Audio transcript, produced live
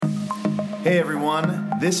Hey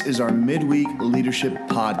everyone, this is our midweek leadership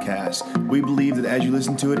podcast. We believe that as you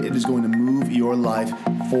listen to it, it is going to move your life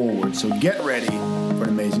forward. So get ready for an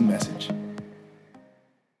amazing message.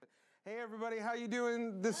 Hey everybody, how you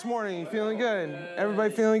doing this morning? You feeling good?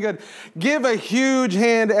 Everybody feeling good? Give a huge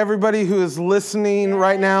hand to everybody who is listening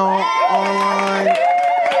right now online,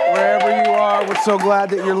 wherever you are. We're so glad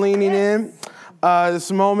that you're leaning in.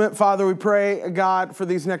 This moment, Father, we pray, God, for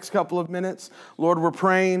these next couple of minutes. Lord, we're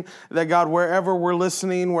praying that, God, wherever we're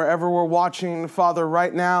listening, wherever we're watching, Father,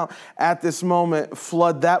 right now, at this moment,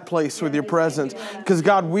 flood that place with your presence. Because,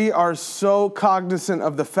 God, we are so cognizant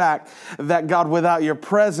of the fact that, God, without your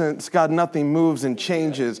presence, God, nothing moves and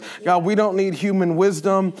changes. God, we don't need human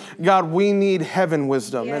wisdom. God, we need heaven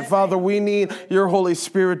wisdom. And, Father, we need your Holy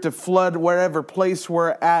Spirit to flood wherever place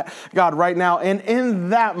we're at, God, right now. And in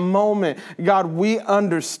that moment, God, we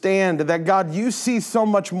understand that, God, you see so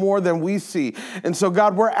much more than we see. And so,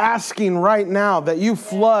 God, we're asking right now that you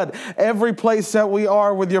flood every place that we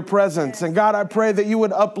are with your presence. And, God, I pray that you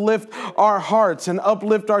would uplift our hearts and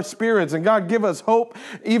uplift our spirits. And, God, give us hope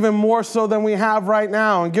even more so than we have right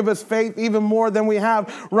now. And give us faith even more than we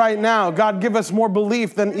have right now. God, give us more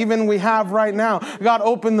belief than even we have right now. God,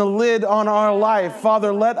 open the lid on our life.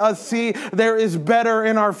 Father, let us see there is better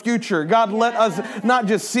in our future. God, let us not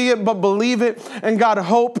just see it, but believe it. And God,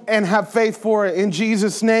 hope and have faith for it. In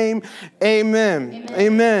Jesus' name, amen.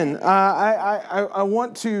 Amen. I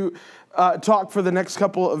want to talk for the next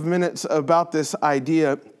couple of minutes about this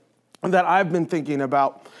idea that I've been thinking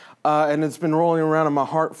about, and it's been rolling around in my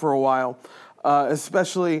heart for a while,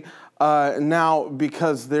 especially now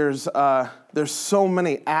because there's so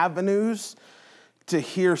many avenues to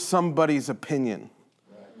hear somebody's opinion.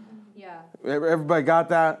 Everybody got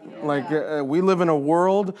that? Yeah. Like we live in a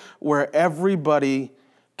world where everybody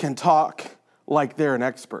can talk like they're an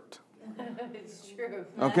expert. It's true.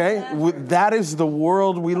 Okay? That is the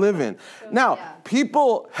world we live in. Now,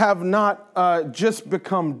 people have not just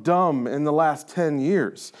become dumb in the last 10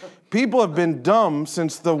 years. People have been dumb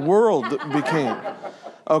since the world became.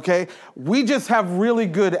 Okay? We just have really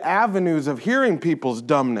good avenues of hearing people's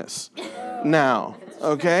dumbness now.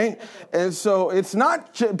 Okay? And so it's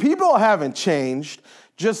not, people haven't changed,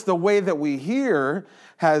 just the way that we hear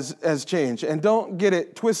has changed. And don't get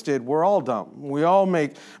it twisted, we're all dumb. We all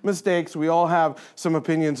make mistakes. We all have some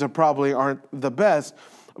opinions that probably aren't the best.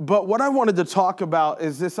 But what I wanted to talk about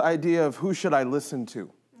is this idea of who should I listen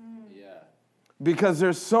to? Yeah. Because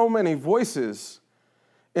there's so many voices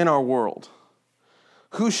in our world.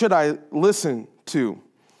 Who should I listen to?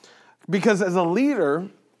 Because as a leader,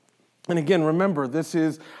 and again, remember, this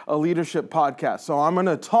is a leadership podcast. So I'm going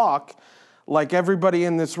to talk like everybody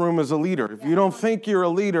in this room is a leader. If you don't think you're a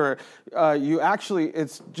leader,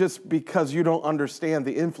 it's just because you don't understand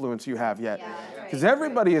the influence you have yet. Because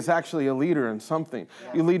everybody is actually a leader in something.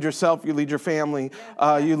 Yeah. You lead yourself, you lead your family,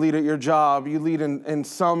 you lead at your job, you lead in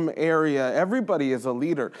some area. Everybody is a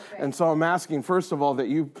leader. Okay. And so I'm asking, first of all, that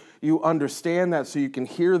you understand that so you can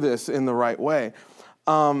hear this in the right way.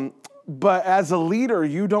 But as a leader,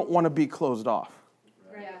 you don't want to be closed off.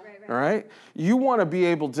 Right. All right? You want to be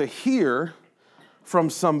able to hear from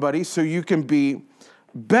somebody so you can be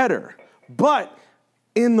better. But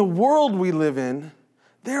in the world we live in,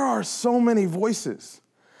 there are so many voices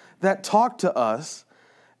that talk to us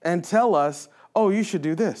and tell us, oh, you should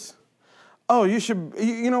do this. Oh,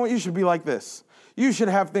 you know what? You should be like this. You should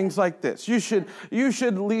have things like this. You should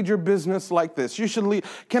lead your business like this. You should lead.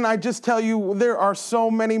 Can I just tell you, there are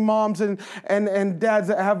so many moms and dads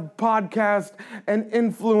that have podcasts and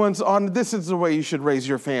influence on this is the way you should raise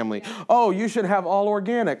your family. Oh, you should have all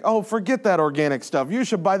organic. Oh, forget that organic stuff. You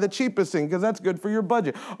should buy the cheapest thing because that's good for your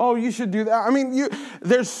budget. Oh, you should do that. I mean,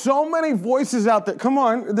 there's so many voices out there. Come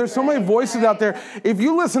on, there's so many voices out there. If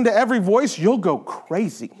you listen to every voice, you'll go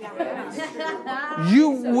crazy.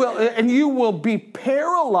 You will be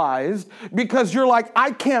paralyzed because you're like,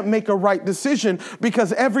 I can't make a right decision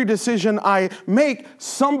because every decision I make,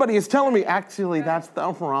 somebody is telling me, actually, that's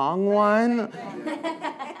the wrong one.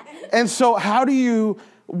 And so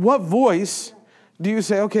what voice do you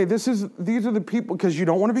say, okay, these are the people, because you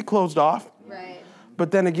don't want to be closed off. Right. But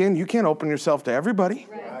then again, you can't open yourself to everybody.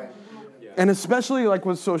 Right. And especially like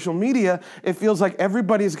with social media, it feels like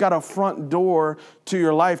everybody's got a front door to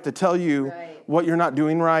your life to tell you what you're not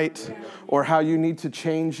doing right or how you need to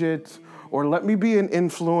change it, or let me be an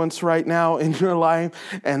influence right now in your life.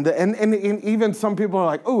 And even some people are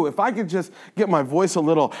like, oh, if I could just get my voice a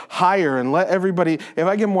little higher and let everybody, if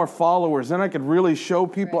I get more followers, then I could really show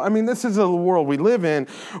people. I mean, this is the world we live in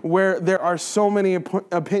where there are so many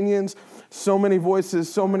opinions, so many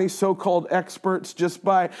voices, so many so-called experts, just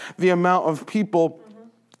by the amount of people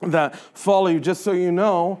that follow you. Just so you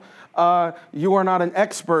know, you are not an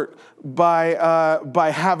expert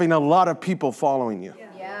by having a lot of people following you.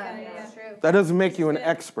 Yeah, that's true. That doesn't make you an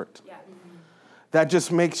expert. Yeah. That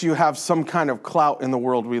just makes you have some kind of clout in the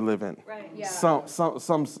world we live in. Right. Yeah.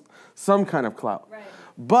 Some kind of clout. Right.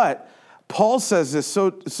 But Paul says this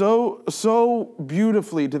so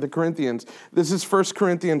beautifully to the Corinthians. This is 1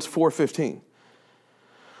 Corinthians 4:15.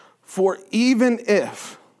 For even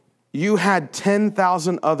if you had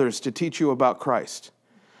 10,000 others to teach you about Christ,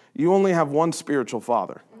 you only have one spiritual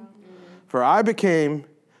father. For I became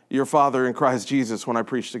your father in Christ Jesus when I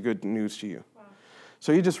preached the good news to you. Wow.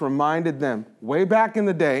 So he just reminded them way back in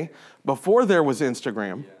the day, before there was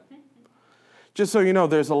Instagram. Just so you know,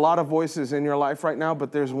 there's a lot of voices in your life right now,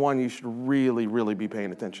 but there's one you should really, really be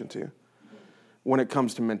paying attention to when it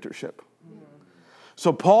comes to mentorship.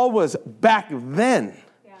 So Paul was back then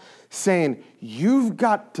saying, you've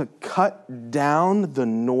got to cut down the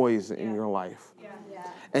noise in your life.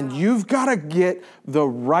 And you've got to get the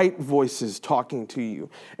right voices talking to you.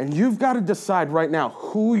 And you've got to decide right now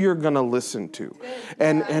who you're going to listen to.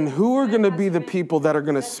 And who are going to be the people that are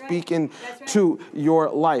going to speak into your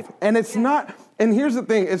life. And it's not, and here's the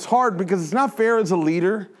thing, it's hard because it's not fair as a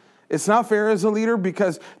leader. It's not fair as a leader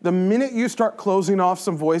because the minute you start closing off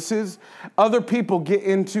some voices, other people get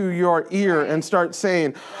into your ear and start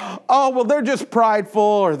saying, oh, well, they're just prideful,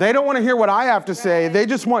 or they don't want to hear what I have to say. They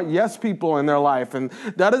just want yes people in their life, and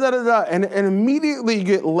da-da-da-da-da. And immediately you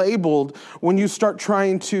get labeled when you start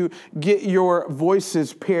trying to get your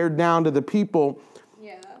voices pared down to the people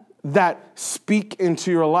that speak into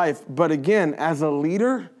your life. But again, as a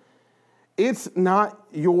leader, it's not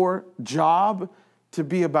your job to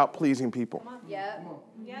be about pleasing people. Yep.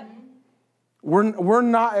 We're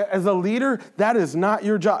not, as a leader, that is not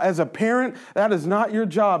your job. As a parent, that is not your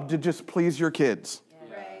job to just please your kids.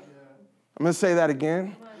 Right. I'm going to say that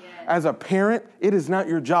again. As a parent, it is not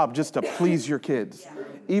your job just to please your kids.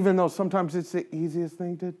 Even though sometimes it's the easiest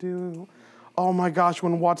thing to do. Oh my gosh,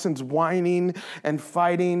 when Watson's whining and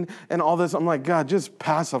fighting and all this, I'm like, God, just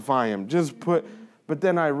pacify him. But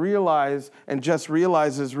then I realize, and Jess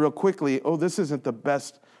realizes real quickly, oh, this isn't the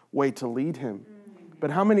best way to lead him.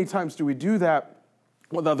 But how many times do we do that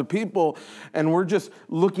with other people, and we're just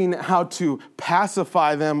looking at how to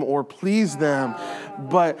pacify them or please them?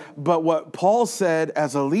 But what Paul said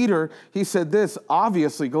as a leader, he said this,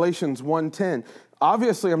 obviously, Galatians 1:10,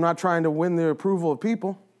 obviously I'm not trying to win the approval of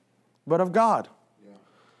people, but of God.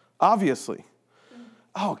 Obviously.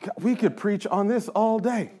 Oh, God, we could preach on this all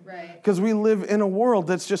day. Right. Because we live in a world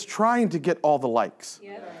that's just trying to get all the likes.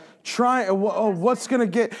 What's going to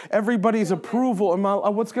get everybody's approval?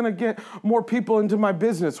 What's going to get more people into my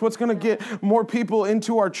business? What's going to get more people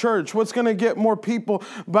into our church? What's going to get more people?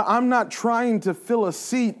 But I'm not trying to fill a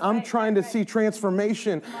seat. I'm trying to see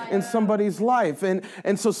transformation in somebody's life. And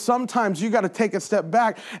so sometimes you got to take a step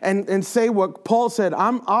back and say what Paul said.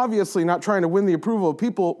 I'm obviously not trying to win the approval of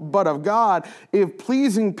people, but of God. If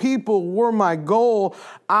pleasing people were my goal,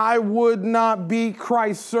 I would not be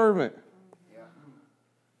Christ's servant.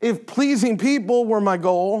 If pleasing people were my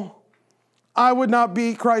goal, I would not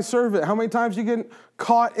be Christ's servant. How many times you get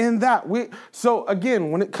caught in that? So again,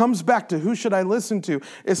 when it comes back to who should I listen to,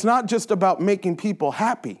 it's not just about making people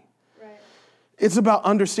happy. Right. It's about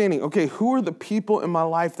understanding, okay, who are the people in my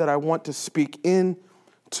life that I want to speak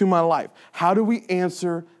into my life? How do we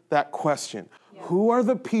answer that question? Yeah. Who are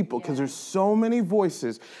the people, because there's so many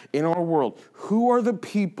voices in our world, who are the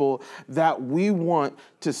people that we want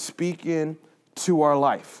to speak in to our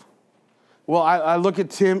life? Well, I look at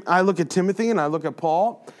Timothy and I look at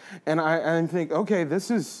Paul, and I think, okay, this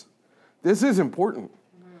is important.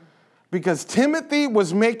 Because Timothy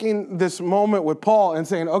was making this moment with Paul and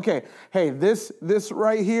saying, okay, hey, this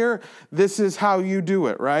right here, this is how you do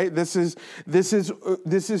it, right? This is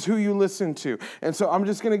who you listen to. And so I'm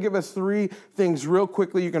just going to give us 3 things real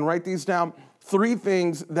quickly. You can write these down. 3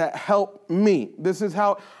 things that help me. This is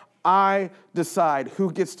how I decide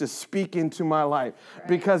who gets to speak into my life. Right.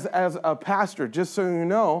 Because as a pastor, just so you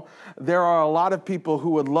know, there are a lot of people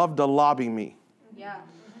who would love to lobby me. Yeah.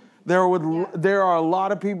 There are a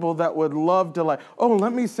lot of people that would love to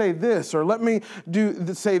let me say this, or let me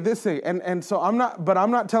say this thing. And so I'm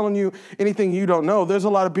not telling you anything you don't know. There's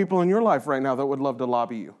a lot of people in your life right now that would love to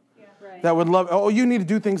lobby you. That would love, you need to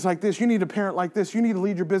do things like this. You need to parent like this. You need to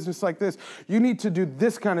lead your business like this. You need to do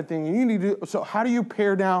this kind of thing. So how do you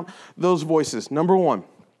pare down those voices? Number 1,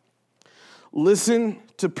 listen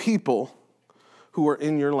to people who are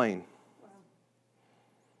in your lane.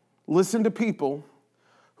 Listen to people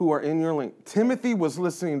who are in your lane. Timothy was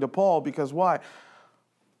listening to Paul because why?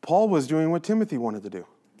 Paul was doing what Timothy wanted to do.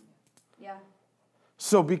 Yeah.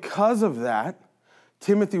 So because of that,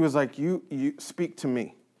 Timothy was like, you speak to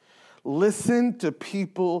me. Listen to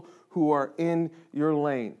people who are in your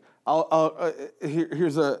lane.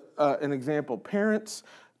 Here's an example. Parents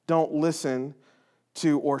don't listen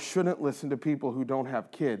to or shouldn't listen to people who don't have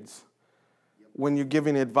kids when you're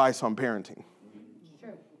giving advice on parenting.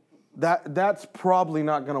 That's probably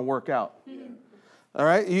not going to work out. All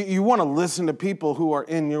right? You want to listen to people who are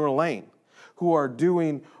in your lane, who are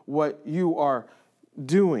doing what you are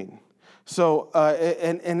doing. So,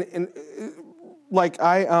 like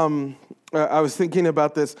I was thinking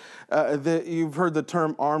about this. You've heard the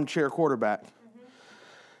term armchair quarterback.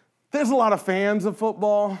 There's a lot of fans of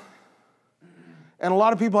football, and a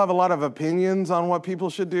lot of people have a lot of opinions on what people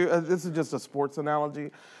should do. This is just a sports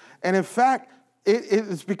analogy. And in fact,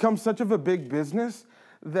 it's become such of a big business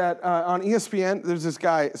that on ESPN, there's this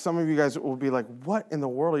guy, some of you guys will be like, what in the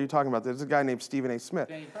world are you talking about? There's a guy named Stephen A.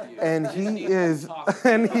 Smith. And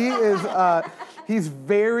he's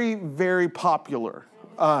very, very popular.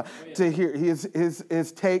 To hear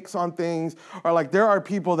his takes on things, or like there are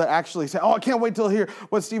people that actually say, "Oh, I can't wait till hear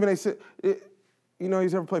what Stephen A. said." You know,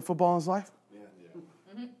 he's never played football in his life.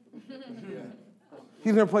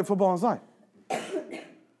 He's never played football in his life,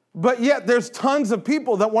 but yet there's tons of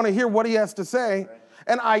people that want to hear what he has to say.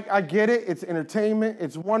 And I get it. It's entertainment.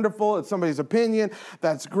 It's wonderful. It's somebody's opinion.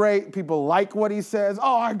 That's great. People like what he says.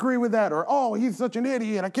 Oh, I agree with that. Or, oh, he's such an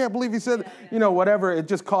idiot. I can't believe he said, whatever. It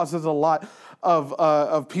just causes a lot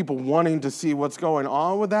of people wanting to see what's going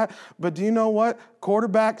on with that. But do you know what?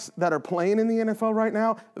 Quarterbacks that are playing in the NFL right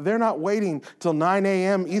now, they're not waiting till 9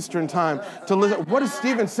 a.m. Eastern time to listen. What does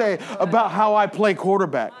Stephen say about how I play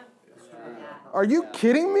quarterback? Are you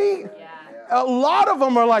kidding me? A lot of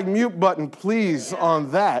them are like, mute button, please,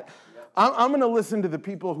 on that. I'm going to listen to the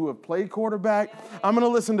people who have played quarterback. I'm going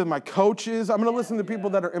to listen to my coaches. I'm going to listen to people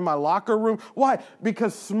that are in my locker room. Why?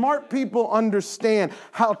 Because smart people understand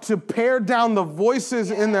how to pare down the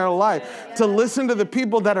voices in their life, to listen to the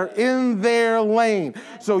people that are in their lane.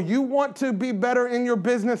 So you want to be better in your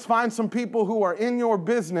business, find some people who are in your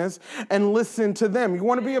business and listen to them. You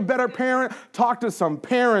want to be a better parent, talk to some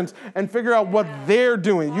parents and figure out what they're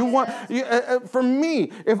doing. For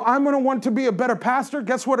me, if I'm going to want to be a better pastor,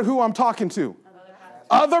 guess who I'm talking to?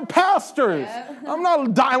 Other pastors. I'm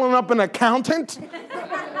not dialing up an accountant.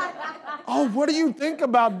 Oh, what do you think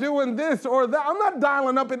about doing this or that? I'm not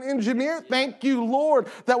dialing up an engineer. Thank you, Lord,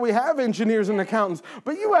 that we have engineers and accountants.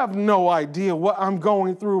 But you have no idea what I'm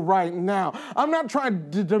going through right now. I'm not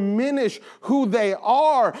trying to diminish who they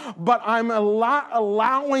are, but I'm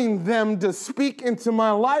allowing them to speak into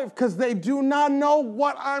my life because they do not know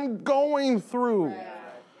what I'm going through.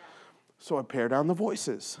 So I pare down the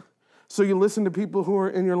voices. So you listen to people who are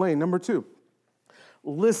in your lane. Number 2,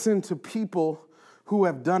 listen to people who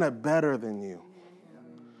have done it better than you.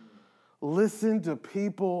 Listen to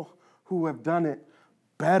people who have done it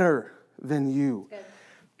better than you.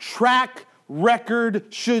 Track record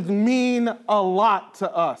should mean a lot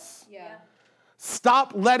to us.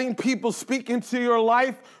 Stop letting people speak into your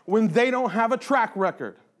life when they don't have a track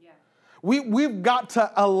record. We've got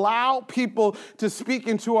to allow people to speak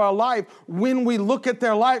into our life when we look at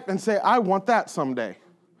their life and say, I want that someday.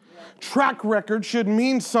 Track record should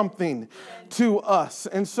mean something to us.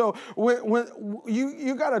 And so when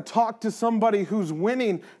you got to talk to somebody who's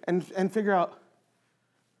winning and figure out,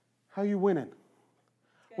 how you winning?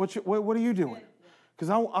 What are you doing?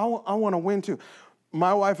 Because I want to win too.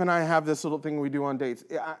 My wife and I have this little thing we do on dates.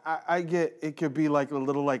 I get, it could be like a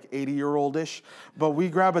little like 80-year-old-ish, but we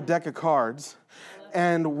grab a deck of cards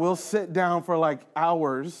and we'll sit down for like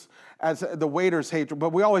hours as the waiters hate,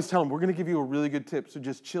 but we always tell them, we're going to give you a really good tip, so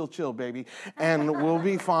just chill, baby, and we'll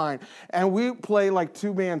be fine. And we play like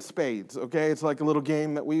 2-man spades, okay? It's like a little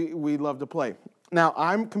game that we love to play. Now,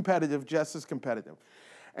 I'm competitive, Jess is competitive.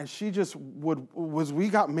 And she just we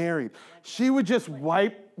got married, she would just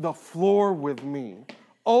wipe the floor with me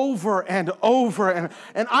over and over.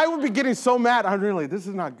 And I would be getting so mad. This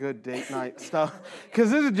is not good date night stuff.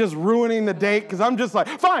 Because this is just ruining the date. Because I'm just like,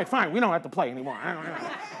 fine, we don't have to play anymore.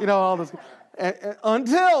 All this. And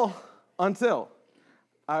until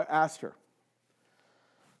I asked her,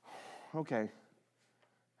 okay,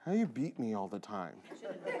 how do you beat me all the time?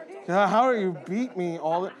 How do you beat me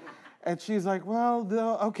all the time? And she's like, well,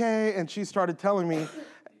 okay. And she started telling me,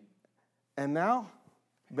 and now,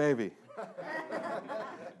 baby,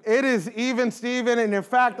 it is even Steven. And in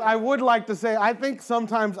fact, I would like to say, I think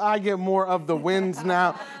sometimes I get more of the wins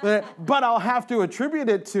now. But I'll have to attribute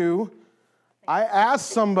it to, I asked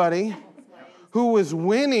somebody who was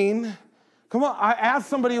winning. Come on, I asked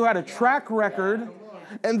somebody who had a track record.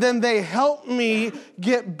 And then they helped me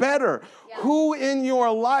get better. Who in your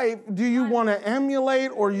life do you want to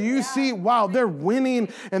emulate, or you see, wow, they're winning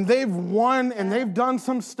and they've won and they've done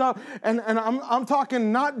some stuff. And I'm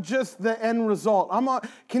talking not just the end result.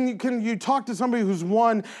 Can you talk to somebody who's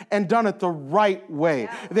won and done it the right way?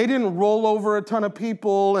 They didn't roll over a ton of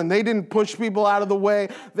people and they didn't push people out of the way.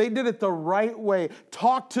 They did it the right way.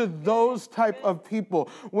 Talk to those type of people.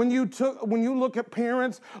 When you look at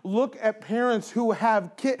parents who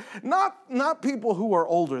have kids, not people who are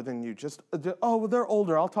older than you. Just, oh, well, they're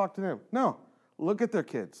older, I'll talk to them. No, look at their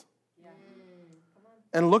kids.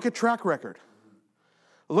 And look at track record.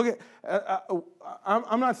 Look at,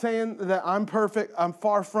 I'm not saying that I'm perfect. I'm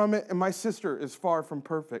far from it, and my sister is far from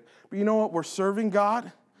perfect. But you know what? We're serving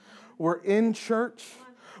God. We're in church.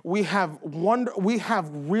 We have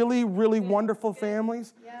really, really wonderful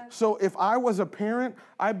families. So if I was a parent,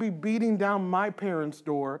 I'd be beating down my parents'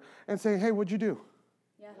 door and saying, hey, what'd you do?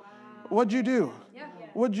 What'd you do?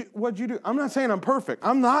 What'd you do? I'm not saying I'm perfect.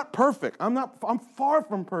 I'm not perfect. I'm far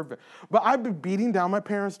from perfect. But I'd be beating down my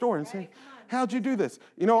parents' door and saying, how'd you do this?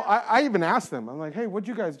 You know, I even asked them. I'm like, hey, what'd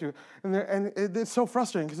you guys do? And it's so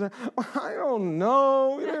frustrating because I don't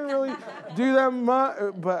know. We didn't really do that much.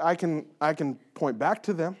 But I can point back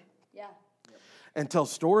to them and tell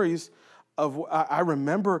stories of. I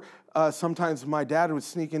remember sometimes my dad would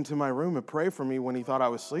sneak into my room and pray for me when he thought I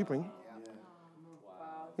was sleeping.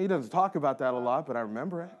 He doesn't talk about that a lot, but I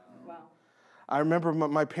remember it. I remember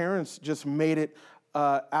my parents just made it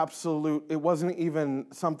absolute. It wasn't even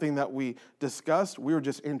something that we discussed. We were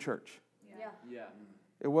just in church.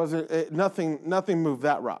 It wasn't nothing moved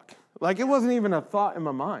that rock. Like it wasn't even a thought in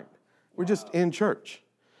my mind. We're just in church.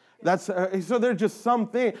 That's so there's just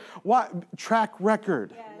something. What track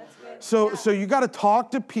record? So you got to talk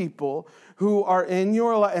to people who are in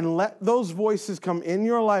your life and let those voices come in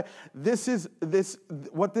your life.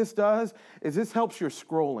 What this does is this helps your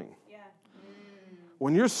scrolling.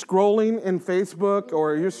 When you're scrolling in Facebook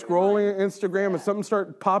or you're scrolling in Instagram and something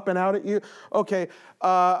starts popping out at you, okay,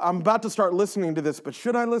 I'm about to start listening to this, but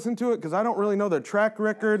should I listen to it? Because I don't really know their track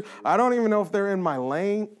record. I don't even know if they're in my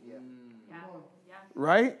lane.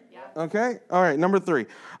 Right? Okay? All right, number 3.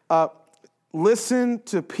 Listen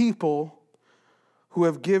to people who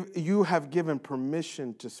you have given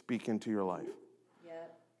permission to speak into your life.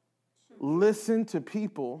 Listen to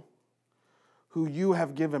people who you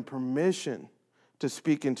have given permission to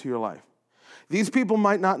speak into your life. These people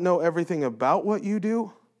might not know everything about what you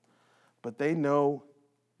do, but they know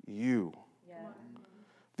you.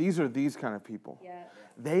 These are these kind of people.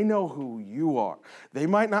 They know who you are. They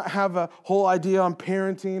might not have a whole idea on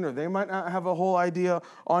parenting, or they might not have a whole idea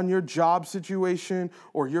on your job situation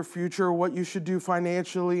or your future, or what you should do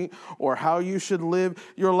financially, or how you should live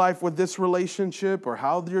your life with this relationship, or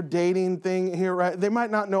how your dating thing here, right? They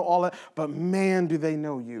might not know all that, but man, do they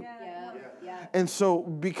know you. And so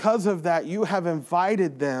because of that, you have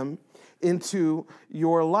invited them into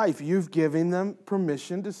your life. You've given them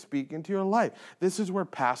permission to speak into your life. This is where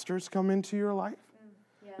pastors come into your life.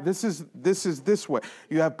 This is this way.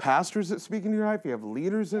 You have pastors that speak into your life. You have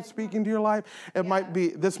leaders that speak into your life.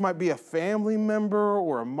 This might be a family member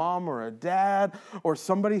or a mom or a dad or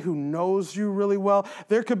somebody who knows you really well.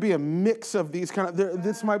 There could be a mix of these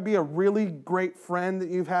this might be a really great friend that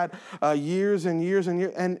you've had years and years and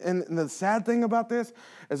years. And the sad thing about this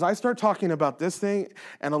is I start talking about this thing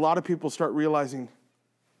and a lot of people start realizing,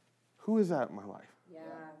 who is that in my life?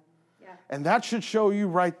 And that should show you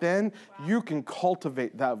right then, you can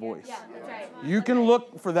cultivate that voice. That's right. You can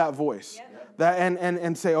look for that voice. That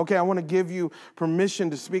and say, okay, I want to give you permission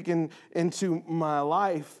to speak into my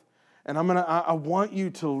life, and I want you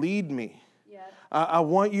to lead me. I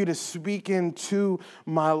want you to speak into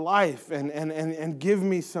my life and give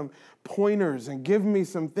me some pointers and give me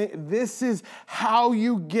some things. This is how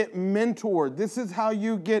you get mentored. This is how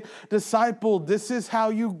you get discipled. This is how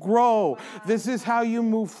you grow. This is how you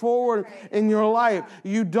move forward in your life.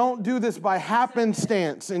 You don't do this by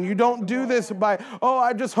happenstance, and you don't do this by,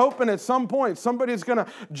 I'm just hoping at some point somebody's going to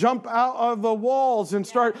jump out of the walls and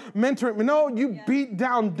start mentoring me. No, you beat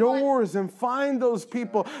down doors and find those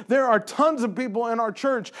people. There are tons of people in our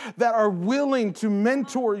church that are willing to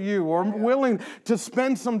mentor you or willing to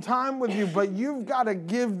spend some time with you, but you've got to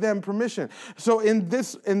give them permission. So in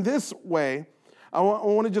this way, I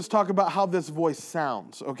want to just talk about how this voice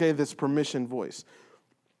sounds, okay, this permission voice.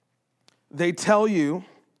 They tell you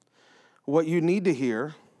what you need to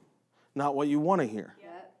hear, not what you want to hear. Yeah,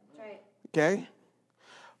 that's right. Okay?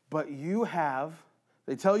 But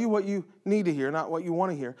they tell you what you need to hear, not what you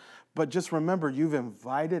want to hear, but just remember, you've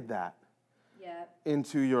invited that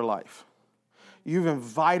into your life. You've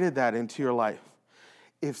invited that into your life.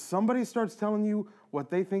 If somebody starts telling you what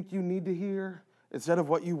they think you need to hear instead of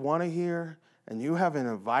what you want to hear, and you haven't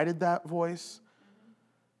invited that voice,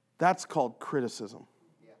 that's called criticism.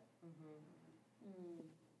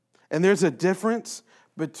 And there's a difference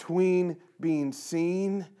between being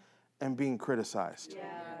seen and being criticized.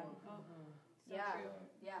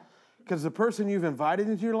 Because the person you've invited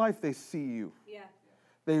into your life, they see you. Yeah.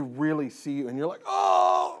 They really see you. And you're like,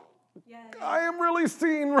 oh, I am really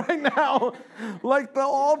seen right now. Like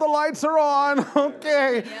all the lights are on.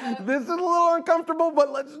 Okay, this is a little uncomfortable,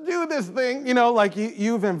 but let's do this thing. You know, like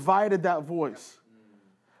you've invited that voice.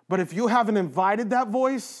 But if you haven't invited that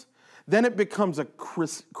voice, then it becomes a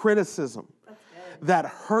criticism that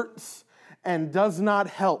hurts and does not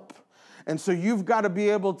help. And so you've got to be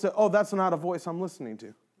able to, oh, that's not a voice I'm listening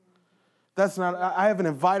to. I haven't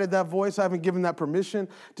invited that voice. I haven't given that permission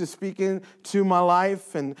to speak into my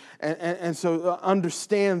life. And so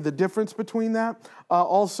understand the difference between that.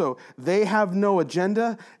 Also, they have no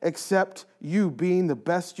agenda except you being the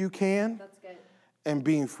best you can and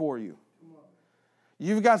being for you.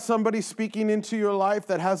 You've got somebody speaking into your life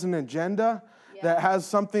that has an agenda, that has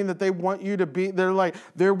something that they want you to be.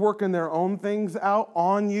 They're working their own things out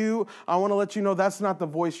on you. I want to let you know that's not the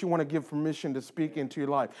voice you want to give permission to speak into your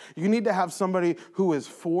life. You need to have somebody who is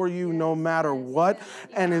for you no matter what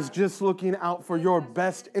and is just looking out for your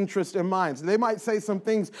best interest in mind. So they might say some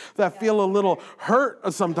things that feel a little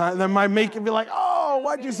hurt sometimes. That might make you be like, oh,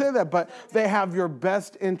 why'd you say that? But they have your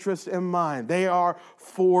best interest in mind. They are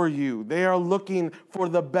for you. They are looking for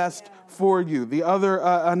the best for you. The other,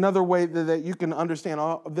 another way that you can understand,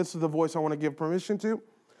 this is the voice I want to give permission to.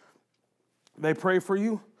 They pray for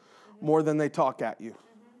you more than they talk at you.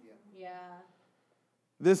 Yeah.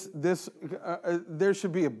 There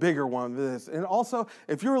should be a bigger one than this. And also,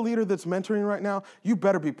 if you're a leader that's mentoring right now, you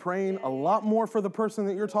better be praying a lot more for the person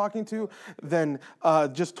that you're talking to than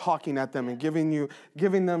just talking at them and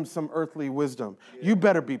giving them some earthly wisdom. You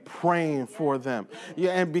better be praying for them.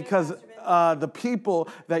 Yeah, and because the people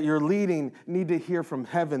that you're leading need to hear from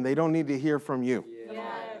heaven. They don't need to hear from you.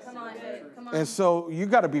 Come on. And so you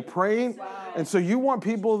got to be praying. And so you want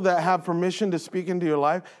people that have permission to speak into your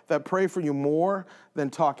life that pray for you more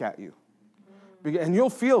than talk at you. And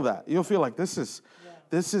you'll feel that. You'll feel like this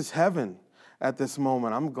is heaven at this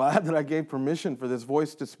moment. I'm glad that I gave permission for this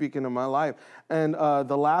voice to speak into my life. And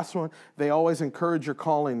the last one, they always encourage your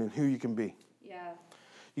calling and who you can be. Yeah.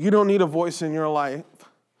 You don't need a voice in your life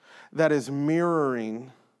that is mirroring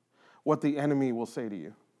what the enemy will say to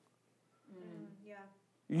you.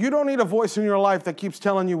 You don't need a voice in your life that keeps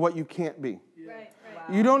telling you what you can't be. Right.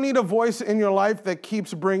 You don't need a voice in your life that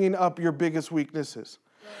keeps bringing up your biggest weaknesses.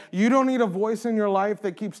 You don't need a voice in your life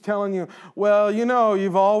that keeps telling you, well,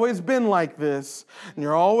 you've always been like this, and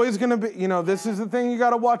you're always going to be, this is the thing you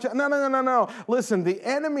got to watch out. No. Listen, the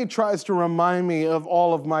enemy tries to remind me of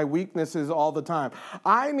all of my weaknesses all the time.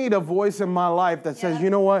 I need a voice in my life that says, you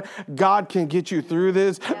know what? God can get you through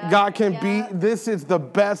this. God can be, this is the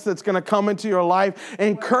best that's going to come into your life.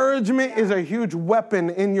 Encouragement is a huge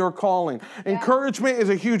weapon in your calling. Encouragement is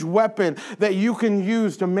a huge weapon that you can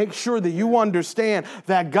use to make sure that you understand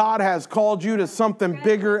that God has called you to something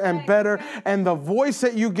bigger and better. And the voice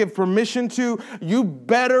that you give permission to, you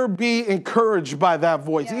better be encouraged by that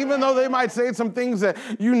voice. Even though they might say some things that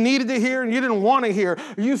you needed to hear and you didn't want to hear,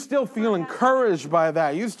 you still feel encouraged by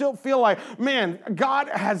that. You still feel like, man, God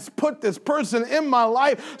has put this person in my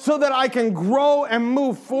life so that I can grow and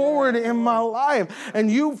move forward in my life.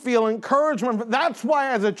 And you feel encouragement. That's why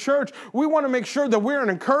as a church, we want to make sure that we're an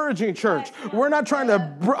encouraging church. We're not trying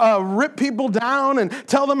to rip people down and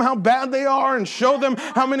tell them how bad they are and show them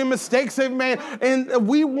how many mistakes they've made. And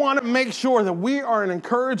we want to make sure that we are an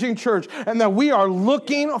encouraging church and that we are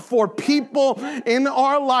looking for people in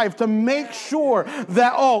our life to make sure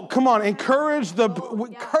that, encourage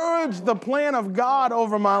the plan of God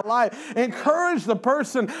over my life. Encourage the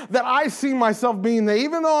person that I see myself being there,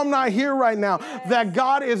 even though I'm not here right now, that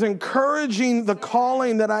God is encouraging the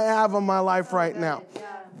calling that I have on my life right now.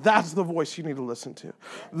 That's the voice you need to listen to.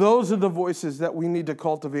 Those are the voices that we need to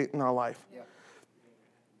cultivate in our life.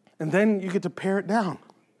 And then you get to pare it down.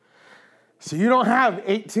 So you don't have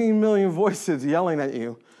 18 million voices yelling at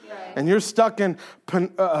you. And you're stuck in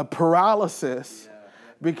paralysis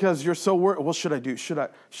because you're so worried. What should I do? Should I?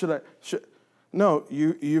 No,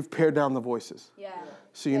 you've pared down the voices.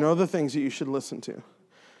 So you know the things that you should listen to.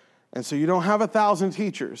 And so you don't have 1,000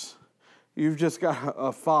 teachers. You've just got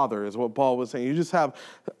a father, is what Paul was saying.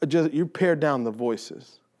 You pared down the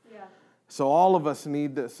voices. So all of us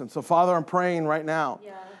need this. And so, Father, I'm praying right now,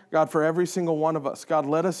 God, for every single one of us. God,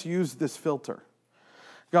 let us use this filter.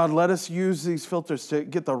 God, let us use these filters to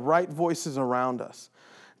get the right voices around us,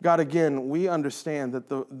 God, again, we understand that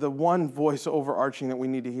the one voice overarching that we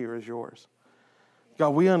need to hear is yours. God,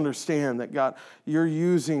 we understand that, God, you're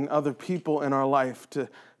using other people in our life to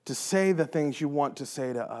say the things you want to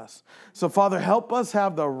say to us. So, Father, help us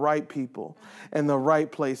have the right people and the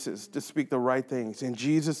right places to speak the right things. In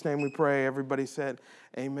Jesus' name we pray. Everybody said,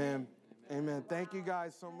 amen. Amen. Thank you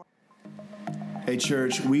guys so much. Hey,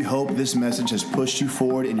 church, we hope this message has pushed you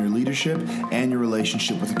forward in your leadership and your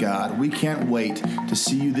relationship with God. We can't wait to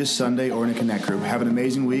see you this Sunday or in a Connect group. Have an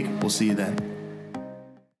amazing week. We'll see you then.